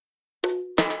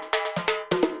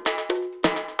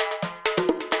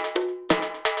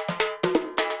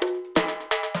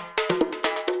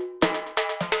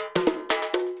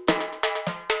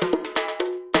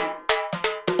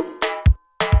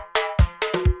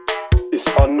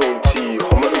It's unknown T,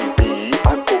 Homerton B.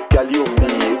 I got galley on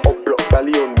me, up block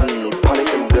galley on me.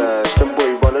 Panic and dash, them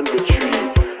boy run and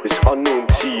retreat. It's unknown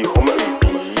T, Homerton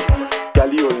B.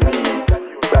 Galley on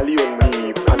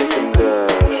me, panic and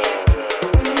dash.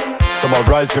 Some are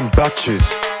rising batches.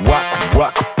 Whack,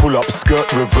 whack, pull up,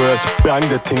 skirt reverse. Bang,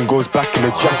 the thing goes back in the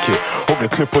jacket. Hope the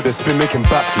clip or the spin making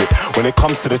backflip. When it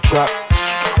comes to the trap,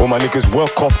 all my niggas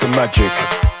work off the magic.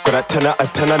 Got that 10 out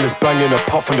of 10 and it's banging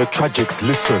apart from the tragics.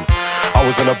 Listen, I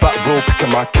was on the back row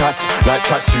picking my cat. Night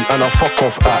tracksuit and I fuck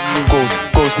off at.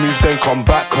 Goes moves then come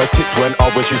back. Her tits went up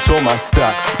when she saw my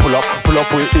stack. Pull up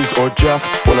with Iz or Jeff.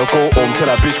 Wanna go home, tell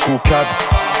that bitch call cab.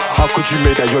 How could you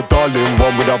make that your darling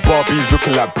one with our Barbies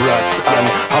looking like brats? And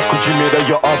how could you make that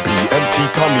your hubby? Empty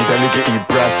tummy, then nigga eat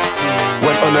breast.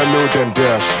 Went on a mill then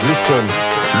dash. Listen,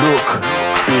 look,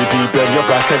 baby, bend your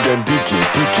back and then dig it.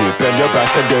 Bend your back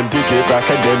and then dig it, back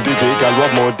and then dig it. Gal,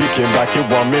 one more digging back in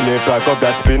 1 minute. Back up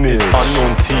that spinach. It's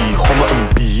unknown T,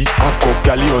 Homerton B. I got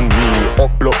galley on me,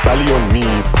 up block galley on me.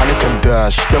 Panic and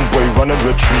dash, them boy run and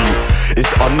retreat.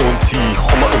 It's unknown T,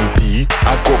 Homerton B.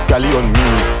 I got galley on me,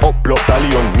 up block galley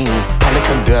on me. Panic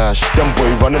and dash, them boy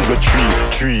run and retreat.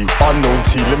 Tree, unknown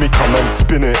T, let me come and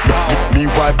spin it. Me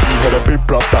YB had a big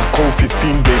block that cold 15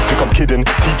 days. Think I'm kidding.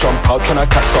 T jump out tryna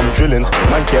catch some drillings.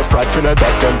 Man get fried finna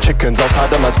duck them chickens. Outside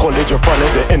the man's college in front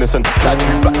of the innocent. Slide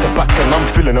you back to back and I'm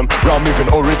feeling them. Round moving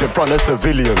already in front of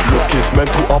civilians. Look, it's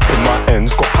mental up in my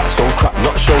ends. Got packs on crap,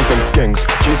 not shells and skanks.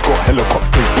 Jay's got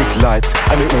helicopters with lights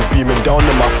and it all beaming down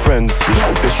on my friends.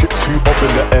 The shit's too up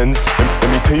in the ends. Let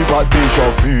me tell you about deja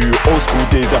vu. Old school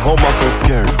days at home I feel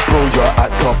scared. Bro, you're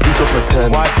act up, please don't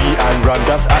pretend. YB and Ran,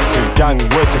 that's active gang.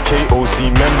 Word to KOC,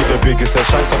 men with the biggest. And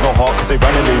shanks have no heart cause they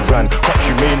ran and they ran.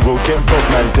 Country main road, get broke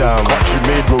man down. Country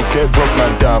main road, get broke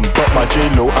man down. But my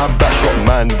J-Lo, I'm backshot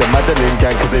man. The Madeline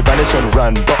gang cause they vanished and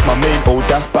ran. But my main old,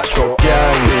 that's backshot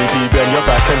gang. Baby, bend your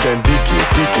back and then dig it.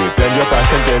 Bend your back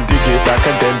and then dig it. Back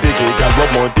and then dig it. Got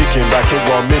one more digging back in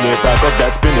 1 minute. Back up that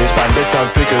spinach. Bandits and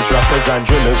figures, rappers and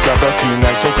drillers. Grab a few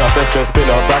knacks, so grab a spin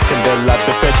spinner. Back in the lab,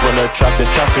 the feds wanna trap the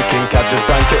trafficking cab. Just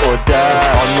bank it or dash.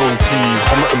 Unknown T,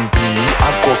 Homerton B. I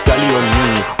got galley on me,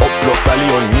 up block galley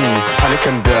on me. Panic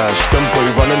and dash, them boy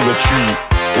run and retreat.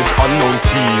 It's unknown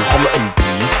T, Homerton B.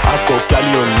 I got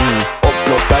galley on me, up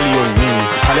block galley on me.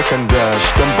 Panic and dash,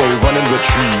 them boy run and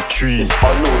retreat. It's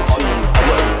unknown T,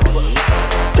 Homerton B.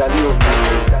 Galley on me.